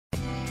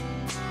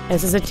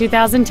This is a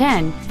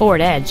 2010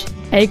 Ford Edge,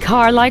 a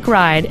car-like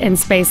ride and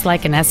space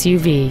like an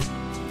SUV.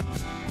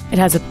 It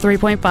has a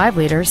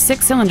 3.5-liter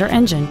six-cylinder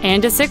engine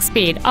and a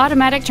 6-speed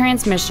automatic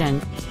transmission.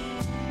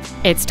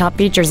 Its top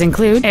features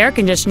include air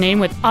conditioning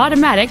with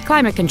automatic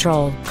climate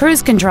control,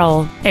 cruise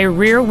control, a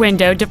rear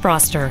window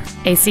defroster,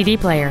 a CD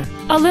player,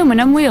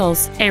 aluminum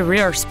wheels, a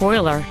rear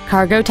spoiler,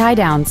 cargo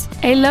tie-downs,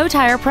 a low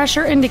tire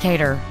pressure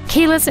indicator,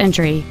 keyless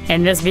entry,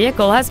 and this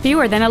vehicle has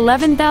fewer than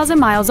 11,000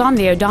 miles on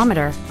the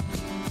odometer.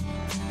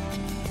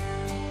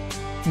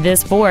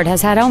 This Ford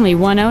has had only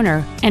one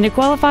owner, and it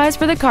qualifies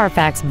for the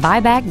Carfax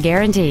buyback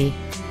guarantee.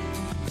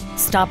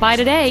 Stop by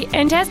today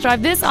and test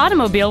drive this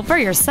automobile for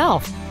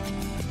yourself.